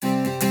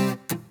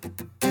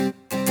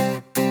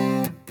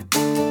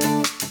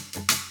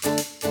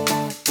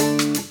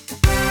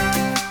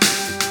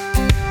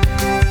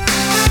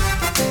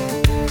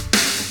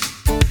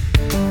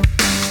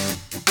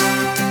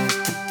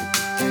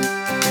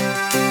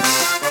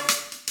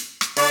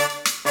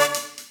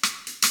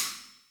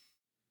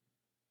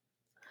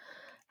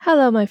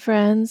Hello, my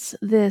friends.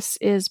 This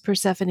is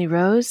Persephone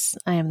Rose.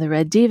 I am the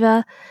Red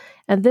Diva,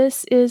 and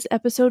this is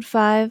episode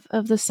 5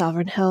 of the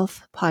Sovereign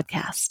Health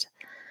podcast.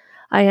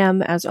 I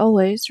am, as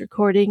always,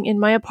 recording in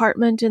my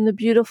apartment in the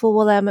beautiful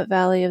Willamette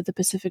Valley of the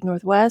Pacific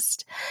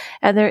Northwest,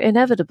 and there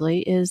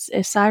inevitably is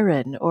a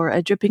siren or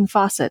a dripping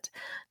faucet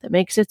that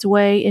makes its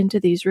way into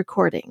these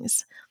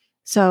recordings.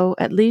 So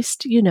at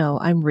least you know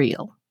I'm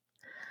real.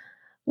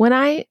 When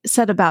I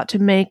set about to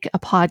make a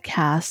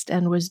podcast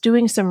and was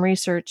doing some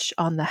research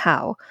on the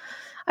how,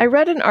 I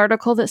read an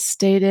article that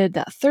stated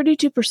that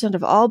 32%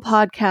 of all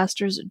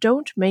podcasters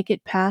don't make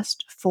it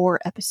past 4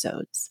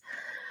 episodes.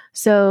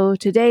 So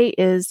today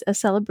is a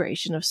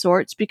celebration of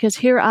sorts because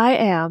here I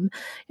am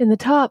in the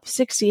top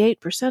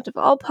 68% of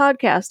all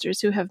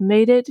podcasters who have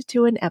made it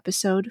to an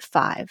episode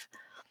 5.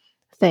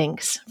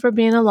 Thanks for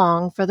being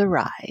along for the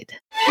ride.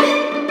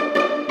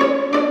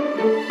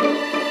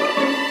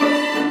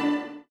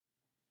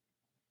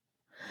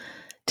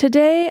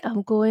 Today,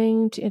 I'm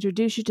going to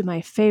introduce you to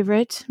my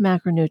favorite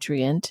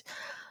macronutrient,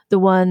 the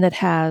one that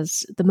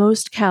has the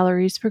most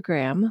calories per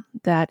gram,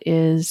 that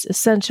is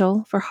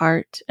essential for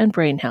heart and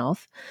brain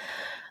health,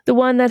 the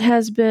one that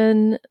has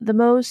been the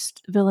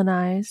most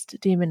villainized,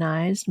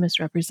 demonized,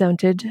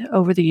 misrepresented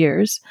over the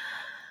years.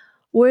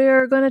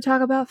 We're going to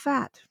talk about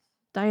fat,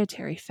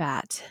 dietary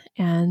fat.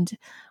 And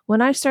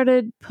when I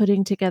started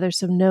putting together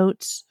some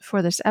notes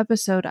for this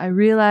episode, I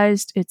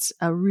realized it's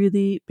a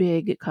really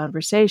big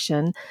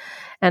conversation,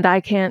 and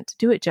I can't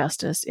do it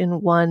justice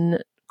in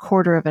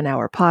 1/4 of an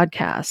hour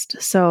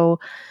podcast. So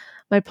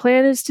my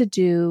plan is to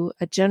do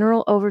a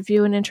general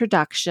overview and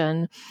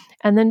introduction,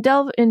 and then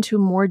delve into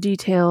more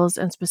details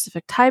and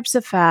specific types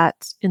of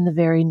fat in the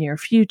very near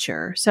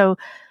future. So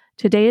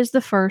today is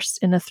the first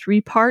in a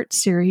 3-part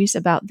series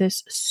about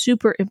this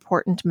super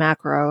important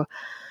macro,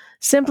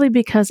 simply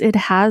because it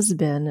has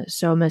been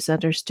so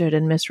misunderstood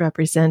and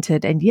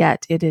misrepresented, and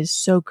yet it is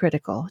so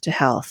critical to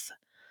health.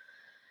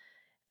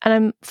 And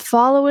I'm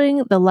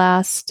following the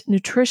last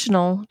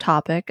nutritional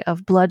topic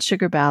of blood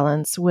sugar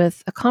balance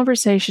with a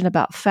conversation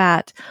about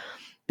fat,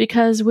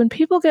 because when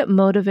people get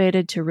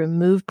motivated to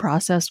remove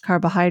processed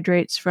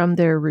carbohydrates from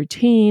their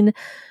routine,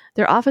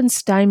 they're often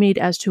stymied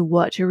as to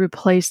what to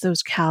replace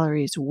those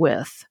calories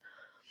with.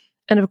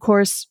 And of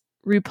course,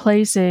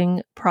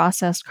 replacing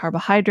processed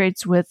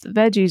carbohydrates with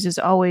veggies is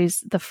always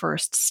the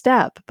first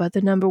step. But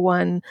the number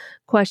one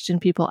question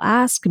people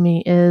ask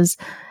me is,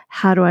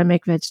 how do I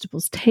make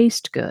vegetables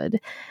taste good?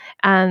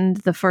 And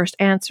the first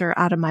answer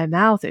out of my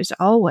mouth is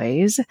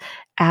always,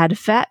 add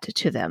fat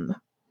to them.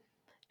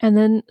 And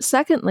then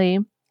secondly,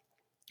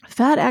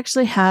 fat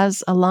actually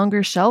has a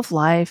longer shelf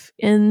life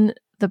in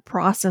the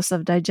process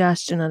of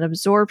digestion and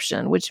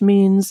absorption, which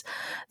means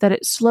that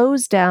it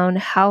slows down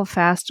how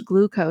fast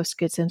glucose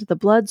gets into the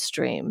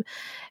bloodstream,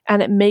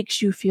 and it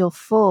makes you feel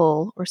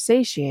full or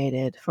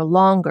satiated for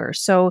longer.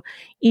 So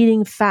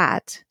eating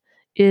fat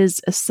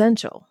is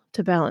essential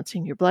to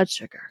balancing your blood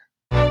sugar.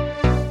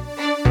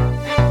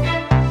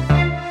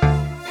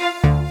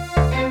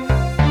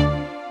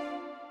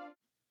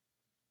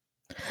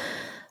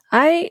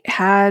 I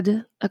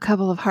had a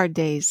couple of hard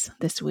days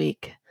this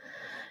week.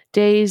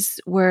 Days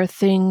where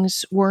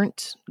things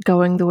weren't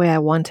going the way I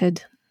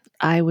wanted.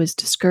 I was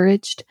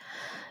discouraged.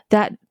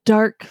 That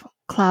dark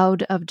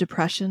cloud of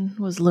depression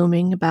was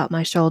looming about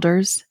my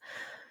shoulders.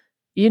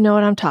 You know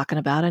what I'm talking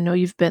about. I know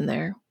you've been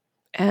there.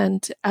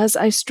 And as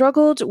I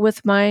struggled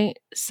with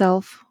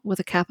myself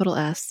with a capital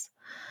S,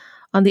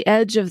 on the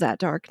edge of that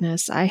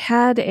darkness, I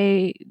had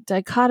a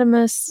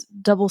dichotomous,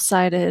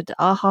 double-sided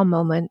aha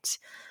moment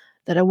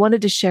that I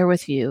wanted to share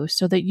with you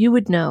so that you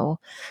would know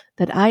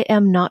that I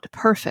am not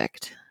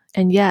perfect,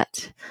 and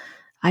yet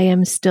I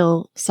am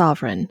still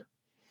sovereign.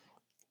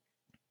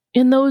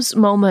 In those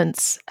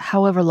moments,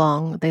 however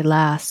long they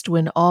last,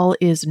 when all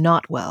is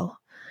not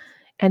well,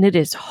 and it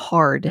is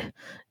hard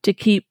to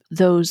keep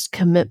those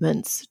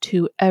commitments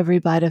to every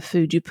bite of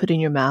food you put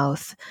in your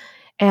mouth,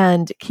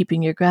 and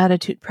keeping your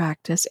gratitude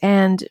practice,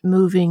 and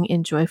moving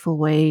in joyful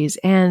ways,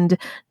 and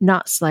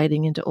not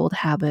sliding into old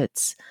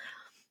habits,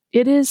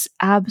 it is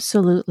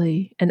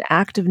absolutely an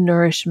act of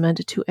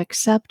nourishment to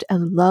accept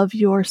and love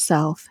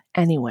yourself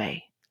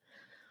anyway.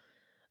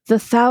 The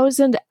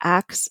 1,000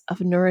 acts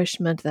of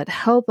nourishment that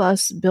help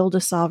us build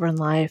a sovereign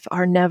life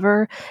are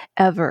never,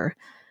 ever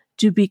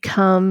to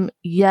become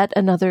yet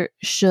another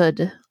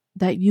should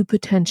that you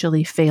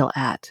potentially fail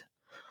at.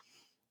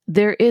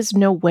 There is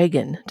no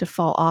wagon to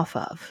fall off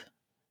of.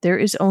 There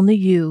is only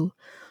you,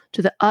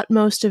 to the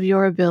utmost of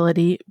your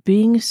ability,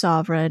 being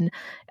sovereign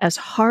as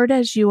hard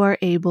as you are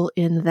able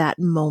in that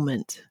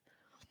moment.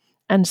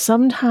 And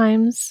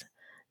sometimes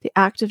the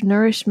act of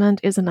nourishment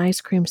is an ice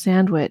cream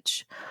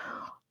sandwich,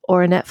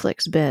 or a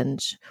Netflix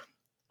binge,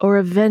 or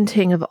a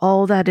venting of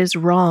all that is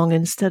wrong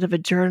instead of a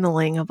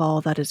journaling of all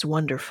that is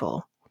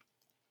wonderful.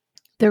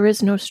 There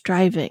is no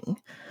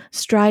striving.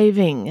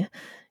 Striving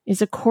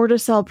is a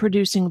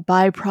cortisol-producing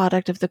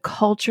byproduct of the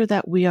culture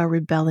that we are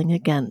rebelling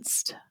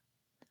against.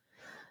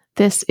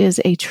 This is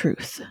a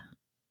truth.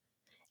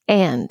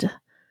 And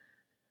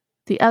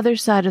The other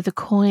side of the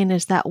coin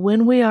is that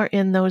when we are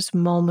in those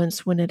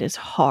moments when it is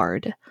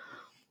hard,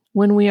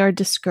 when we are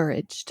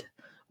discouraged,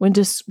 when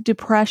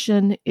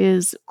depression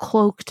is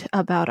cloaked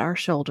about our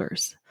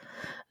shoulders,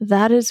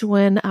 that is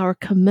when our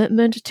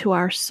commitment to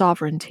our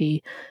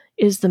sovereignty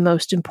is the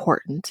most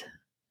important.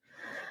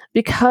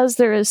 Because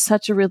there is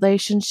such a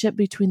relationship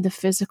between the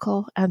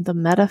physical and the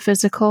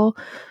metaphysical,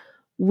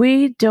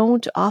 we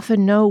don't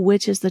often know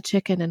which is the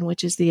chicken and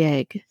which is the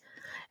egg.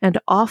 And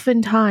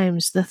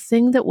oftentimes, the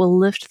thing that will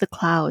lift the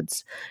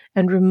clouds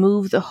and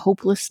remove the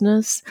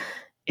hopelessness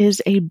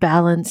is a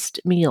balanced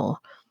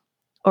meal,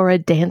 or a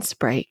dance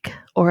break,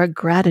 or a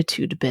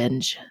gratitude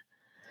binge.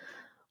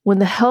 When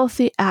the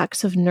healthy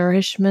acts of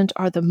nourishment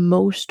are the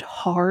most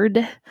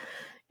hard,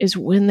 is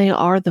when they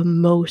are the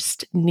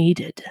most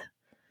needed.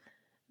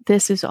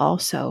 This is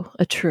also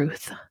a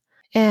truth.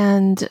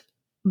 And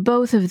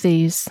both of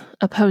these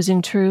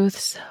opposing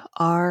truths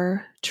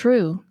are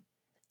true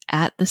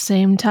at the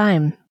same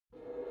time.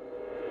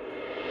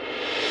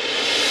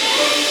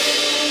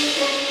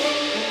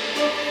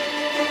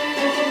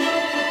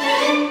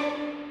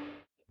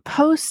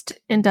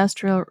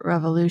 Post-industrial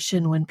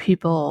revolution, when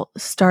people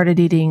started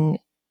eating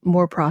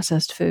more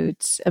processed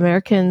foods,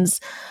 Americans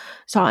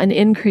saw an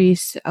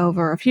increase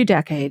over a few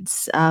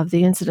decades of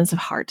the incidence of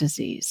heart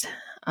disease.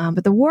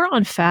 But the war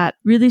on fat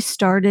really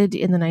started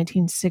in the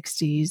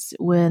 1960s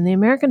when the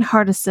American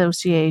Heart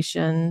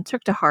Association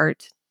took to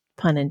heart,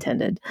 pun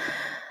intended,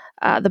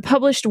 the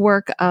published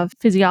work of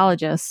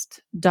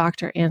physiologist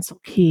Dr. Ansel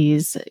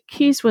Keys.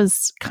 Keys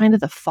was kind of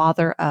the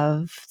father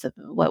of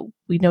what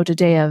we know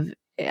today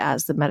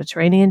as the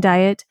Mediterranean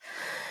diet.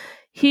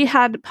 He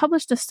had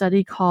published a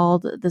study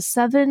called the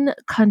 7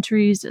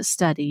 Countries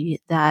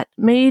Study that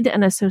made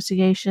an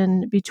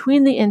association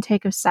between the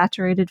intake of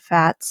saturated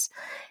fats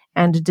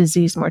and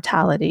disease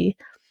mortality.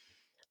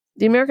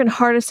 The American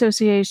Heart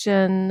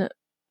Association,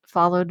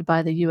 followed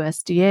by the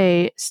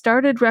USDA,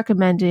 started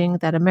recommending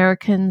that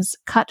Americans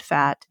cut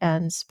fat,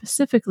 and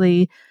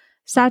specifically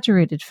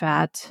saturated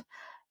fat,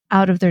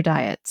 out of their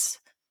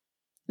diets.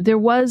 There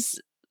was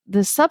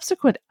the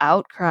subsequent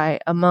outcry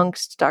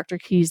amongst Dr.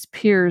 Key's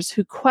peers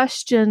who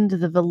questioned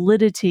the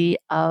validity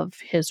of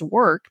his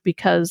work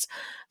because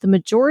the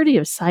majority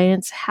of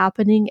science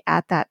happening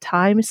at that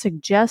time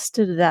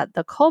suggested that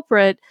the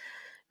culprit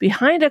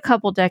behind a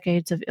couple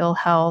decades of ill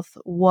health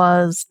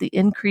was the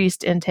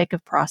increased intake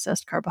of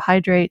processed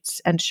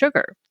carbohydrates and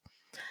sugar.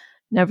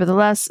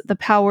 Nevertheless, the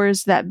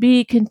powers that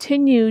be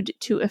continued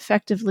to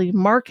effectively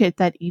market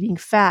that eating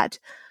fat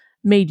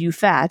made you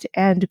fat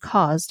and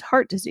caused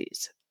heart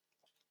disease.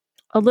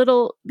 A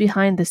little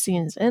behind the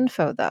scenes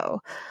info,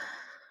 though.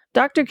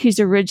 Dr. Key's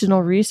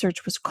original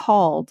research was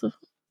called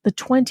the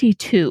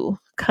 22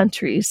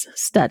 Countries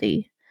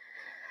Study.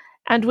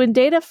 And when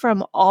data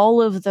from all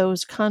of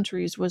those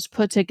countries was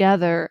put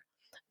together,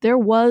 there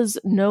was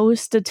no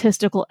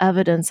statistical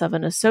evidence of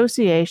an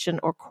association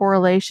or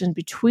correlation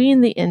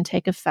between the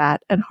intake of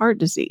fat and heart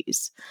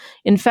disease.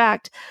 In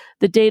fact,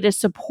 the data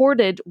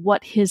supported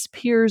what his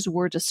peers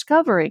were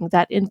discovering,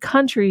 that in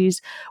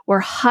countries where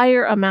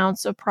higher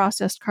amounts of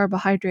processed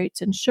carbohydrates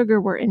and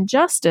sugar were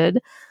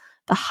ingested,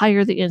 the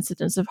higher the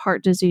incidence of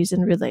heart disease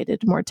and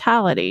related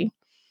mortality.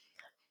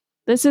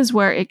 This is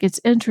where it gets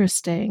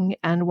interesting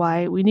and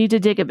why we need to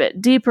dig a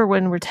bit deeper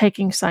when we're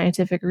taking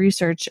scientific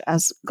research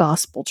as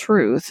gospel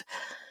truth.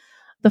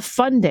 The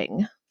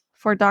funding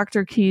for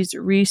Dr. Key's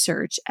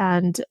research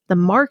and the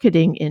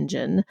marketing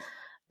engine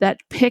that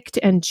picked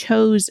and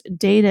chose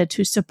data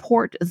to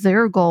support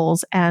their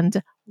goals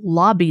and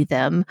lobby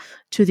them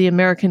to the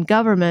American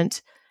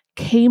government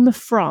came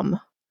from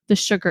the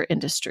sugar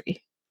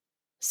industry.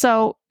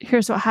 So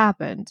here's what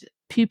happened.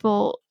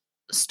 People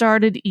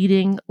started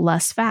eating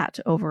less fat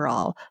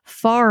overall,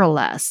 far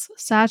less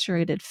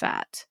saturated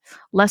fat,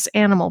 less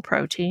animal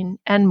protein,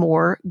 and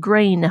more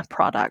grain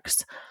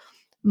products,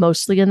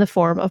 mostly in the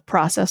form of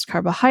processed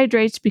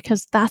carbohydrates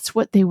because that's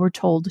what they were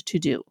told to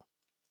do.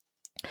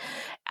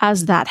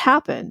 As that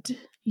happened,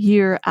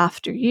 year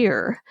after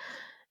year,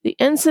 the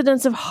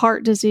incidence of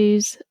heart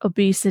disease,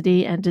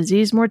 obesity, and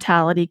disease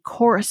mortality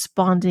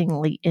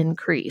correspondingly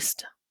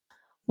increased.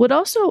 What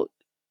also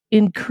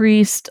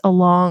increased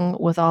along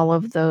with all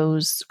of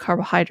those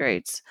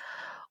carbohydrates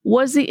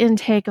was the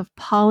intake of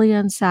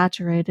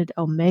polyunsaturated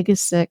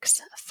omega-6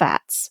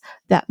 fats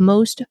that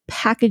most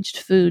packaged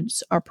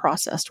foods are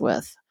processed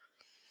with.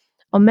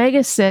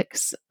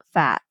 Omega-6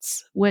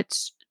 fats,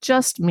 which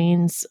just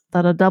means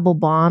that a double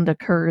bond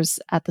occurs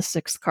at the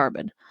 6th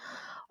carbon,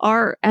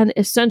 are an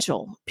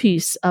essential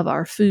piece of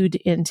our food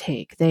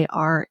intake. They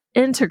are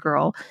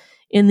integral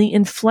in the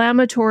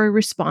inflammatory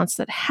response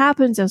that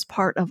happens as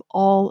part of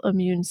all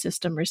immune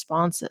system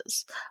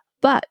responses.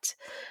 But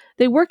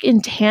they work in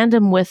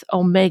tandem with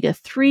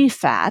omega-3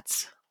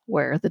 fats,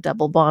 where the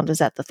double bond is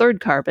at the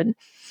 3rd carbon,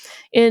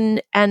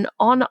 in an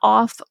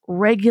on-off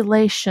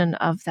regulation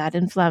of that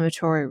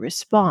inflammatory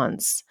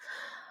response.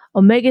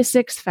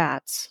 Omega-6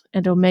 fats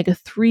and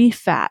omega-3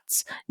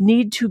 fats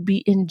need to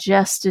be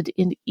ingested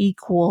in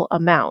equal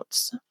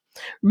amounts.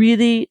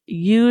 Really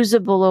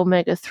usable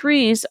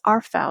omega-3s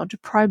are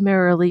found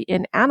primarily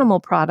in animal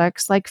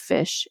products like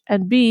fish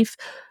and beef,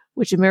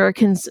 which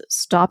Americans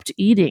stopped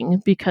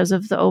eating because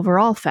of the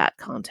overall fat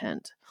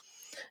content.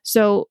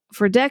 So,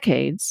 for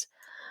decades,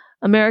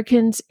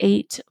 Americans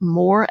ate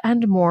more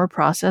and more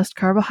processed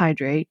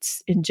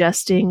carbohydrates,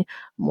 ingesting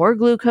more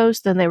glucose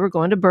than they were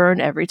going to burn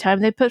every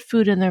time they put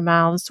food in their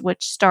mouths,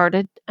 which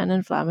started an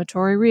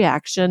inflammatory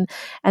reaction.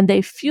 And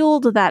they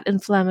fueled that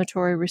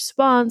inflammatory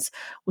response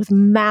with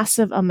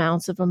massive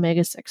amounts of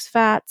omega 6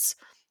 fats,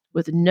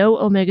 with no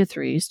omega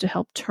 3s to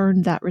help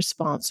turn that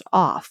response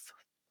off.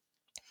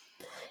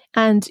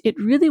 And it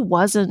really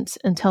wasn't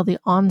until the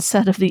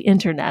onset of the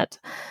internet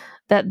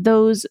that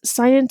those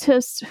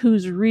scientists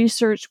whose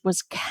research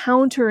was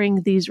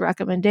countering these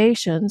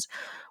recommendations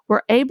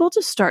were able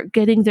to start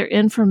getting their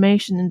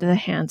information into the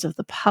hands of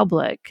the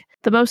public.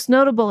 The most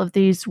notable of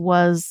these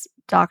was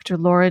Dr.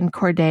 Loren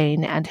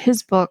Cordain and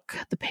his book,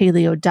 The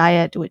Paleo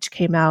Diet, which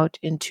came out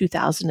in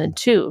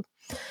 2002.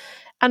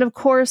 And of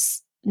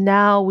course,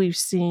 now we've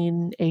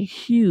seen a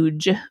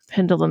huge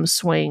pendulum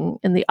swing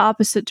in the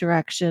opposite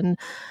direction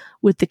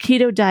with the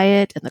keto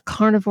diet and the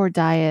carnivore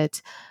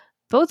diet,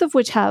 both of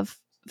which have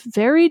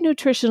very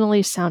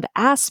nutritionally sound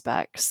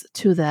aspects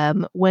to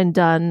them when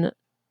done,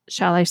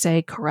 shall I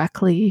say,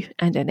 correctly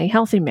and in a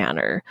healthy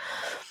manner.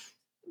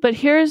 But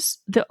here's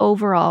the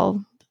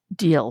overall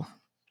deal.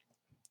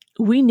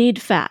 We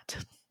need fat.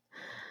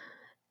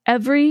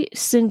 Every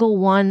single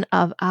one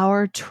of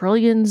our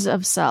trillions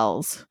of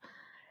cells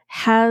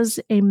has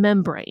a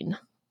membrane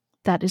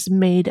that is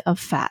made of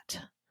fat.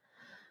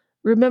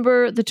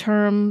 Remember the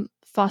term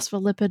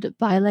phospholipid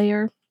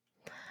bilayer?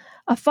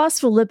 A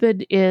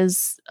phospholipid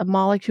is a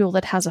molecule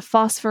that has a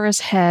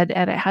phosphorus head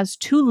and it has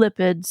two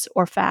lipids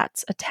or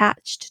fats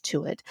attached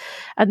to it.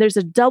 And there's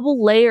a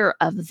double layer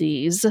of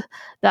these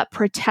that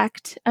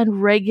protect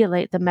and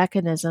regulate the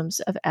mechanisms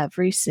of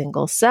every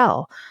single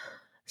cell.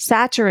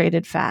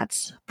 Saturated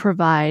fats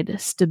provide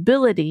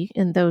stability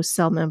in those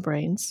cell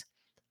membranes.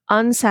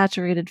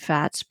 Unsaturated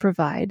fats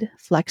provide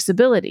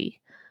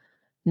flexibility.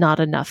 Not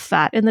enough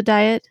fat in the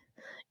diet,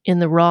 in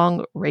the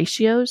wrong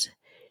ratios,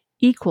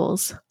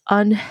 equals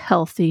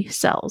unhealthy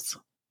cells.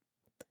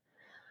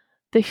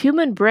 The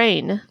human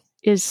brain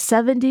is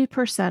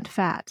 70%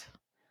 fat.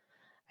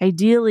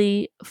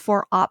 Ideally,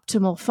 for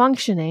optimal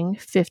functioning,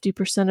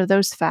 50% of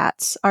those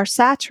fats are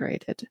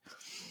saturated.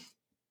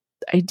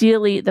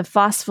 Ideally, the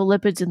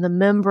phospholipids in the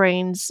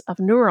membranes of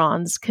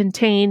neurons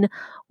contain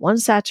one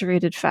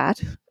saturated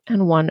fat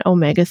and one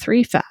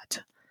omega-3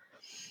 fat.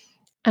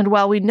 And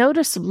while we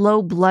notice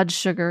low blood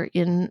sugar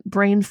in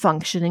brain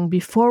functioning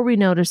before we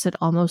notice it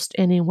almost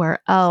anywhere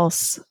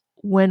else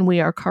when we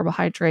are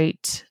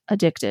carbohydrate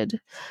addicted,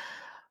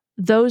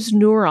 those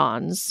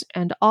neurons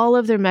and all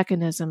of their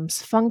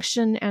mechanisms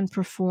function and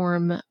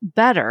perform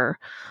better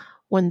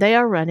when they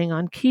are running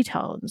on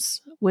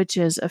ketones, which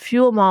is a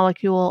fuel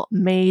molecule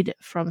made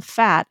from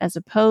fat as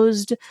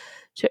opposed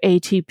to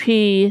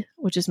ATP,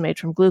 which is made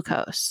from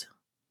glucose.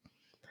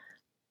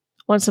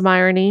 Want some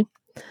irony?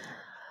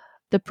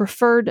 The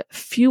preferred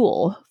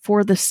fuel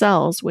for the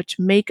cells which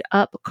make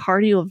up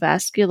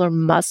cardiovascular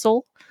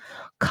muscle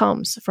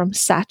comes from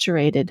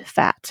saturated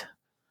fat.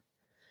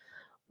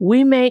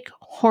 We make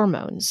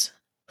hormones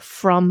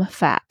from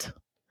fat.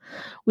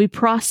 We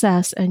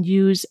process and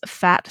use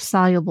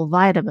fat-soluble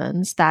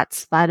vitamins,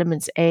 that's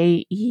vitamins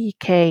A, E,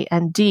 K,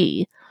 and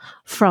D,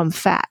 from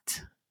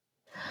fat.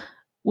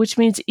 Which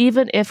means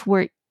even if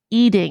we're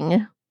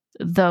eating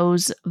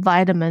those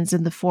vitamins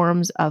in the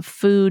forms of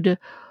food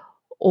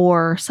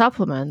or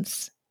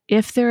supplements,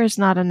 if there is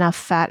not enough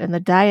fat in the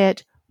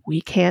diet,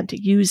 we can't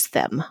use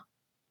them.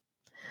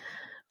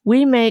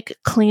 We make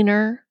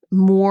cleaner,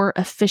 more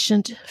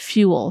efficient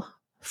fuel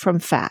from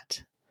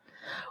fat.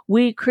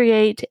 We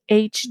create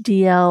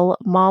HDL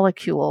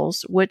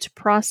molecules which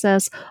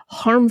process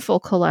harmful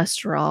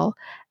cholesterol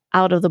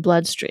out of the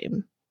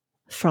bloodstream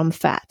from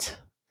fat.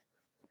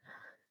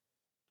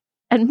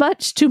 And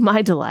much to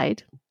my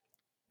delight,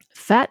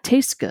 fat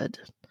tastes good.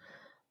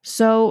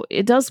 So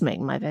it does make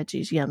my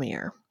veggies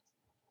yummier.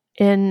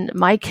 In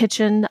my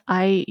kitchen,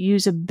 I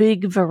use a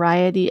big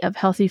variety of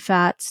healthy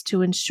fats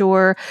to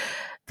ensure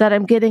that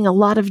I'm getting a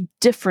lot of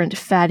different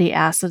fatty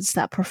acids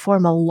that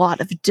perform a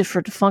lot of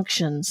different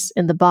functions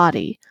in the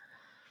body.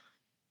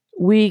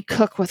 We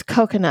cook with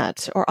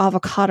coconut or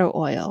avocado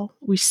oil.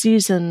 We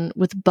season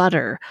with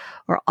butter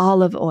or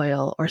olive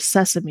oil or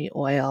sesame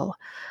oil.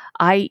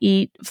 I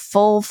eat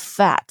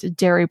full-fat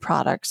dairy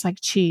products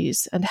like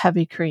cheese and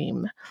heavy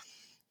cream.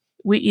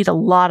 We eat a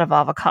lot of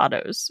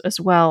avocados,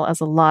 as well as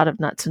a lot of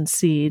nuts and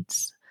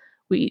seeds.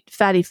 We eat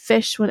fatty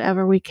fish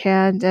whenever we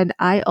can, and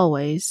I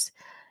always,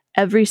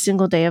 every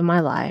single day of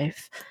my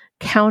life,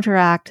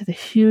 counteract the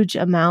huge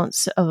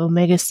amounts of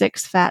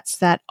omega-6 fats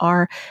that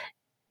are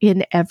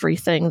in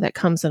everything that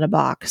comes in a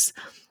box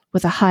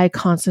with a high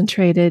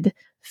concentrated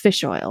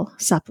fish oil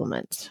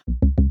supplement.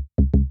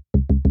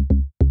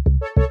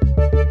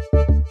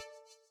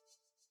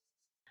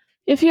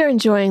 If you're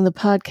enjoying the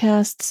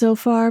podcast so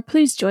far,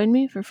 please join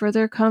me for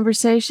further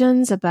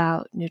conversations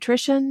about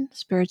nutrition,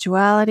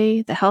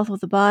 spirituality, the health of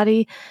the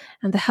body,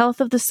 and the health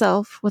of the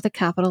self with a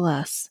capital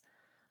S.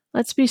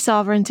 Let's be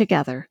sovereign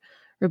together,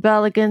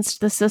 rebel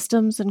against the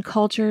systems and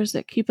cultures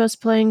that keep us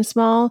playing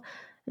small,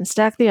 and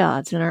stack the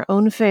odds in our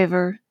own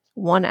favor,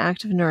 one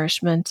act of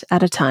nourishment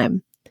at a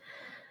time.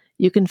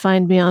 You can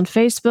find me on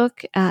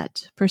Facebook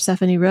at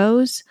Persephone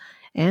Rose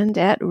and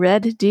at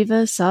Red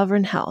Diva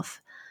Sovereign Health.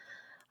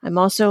 I'm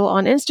also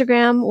on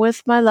Instagram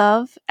with my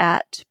love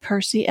at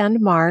Percy and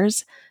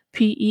Mars,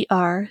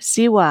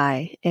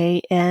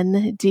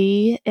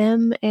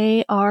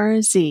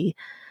 PercyandMarz.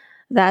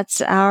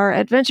 That's our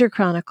adventure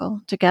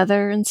chronicle,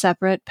 together and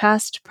separate,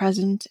 past,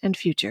 present, and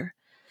future.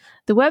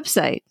 The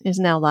website is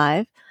now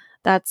live.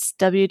 That's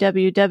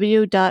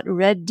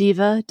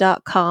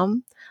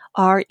www.reddiva.com,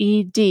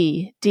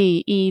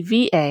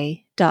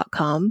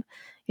 REDDEVA.com.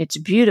 It's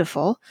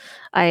beautiful.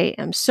 I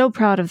am so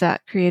proud of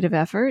that creative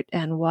effort,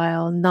 and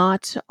while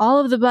not all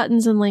of the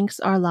buttons and links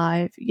are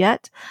live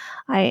yet,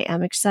 I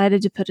am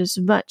excited to put as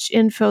much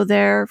info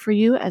there for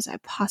you as I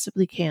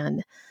possibly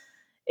can.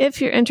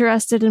 If you're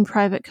interested in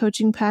private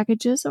coaching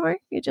packages or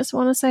you just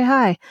want to say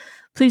hi,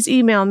 please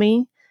email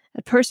me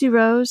at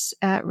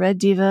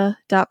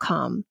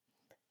percyrose@reddiva.com.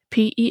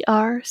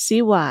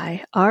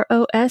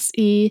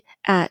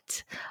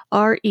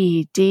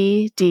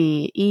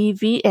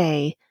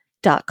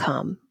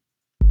 PercyRose@REDDEVA.com.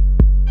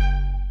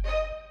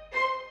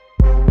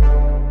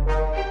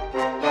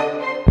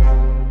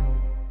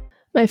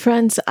 My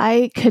friends,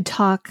 I could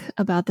talk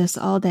about this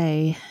all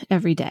day,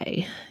 every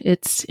day.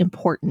 It's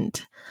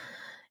important.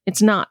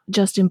 It's not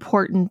just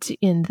important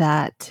in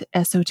that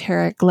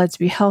esoteric, let's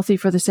be healthy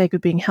for the sake of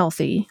being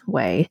healthy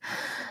way.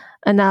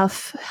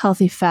 Enough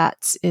healthy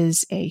fats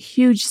is a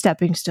huge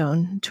stepping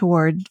stone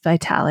toward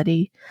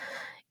vitality.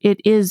 It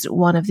is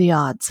one of the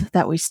odds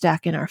that we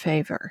stack in our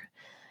favor.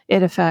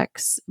 It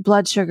affects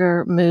blood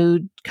sugar,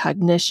 mood,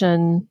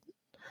 cognition,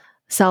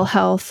 cell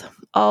health,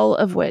 all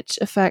of which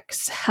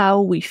affects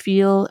how we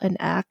feel and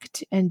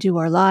act and do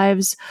our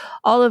lives,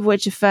 all of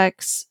which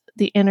affects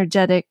the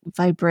energetic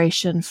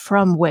vibration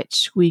from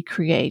which we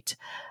create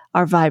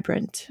our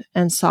vibrant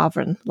and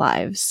sovereign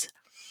lives.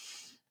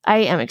 I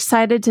am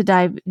excited to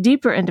dive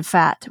deeper into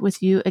fat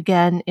with you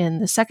again in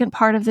the second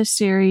part of this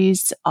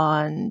series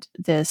on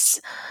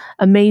this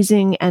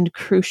amazing and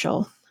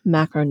crucial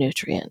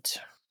macronutrient.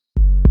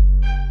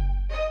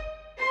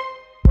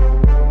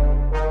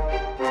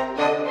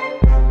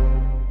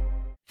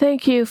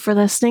 Thank you for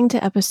listening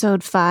to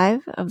episode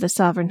 5 of the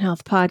Sovereign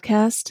Health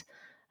Podcast.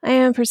 I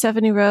am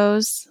Persephone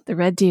Rose, the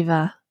Red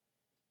Diva.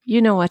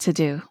 You know what to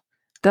do.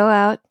 Go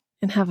out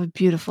and have a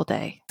beautiful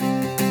day.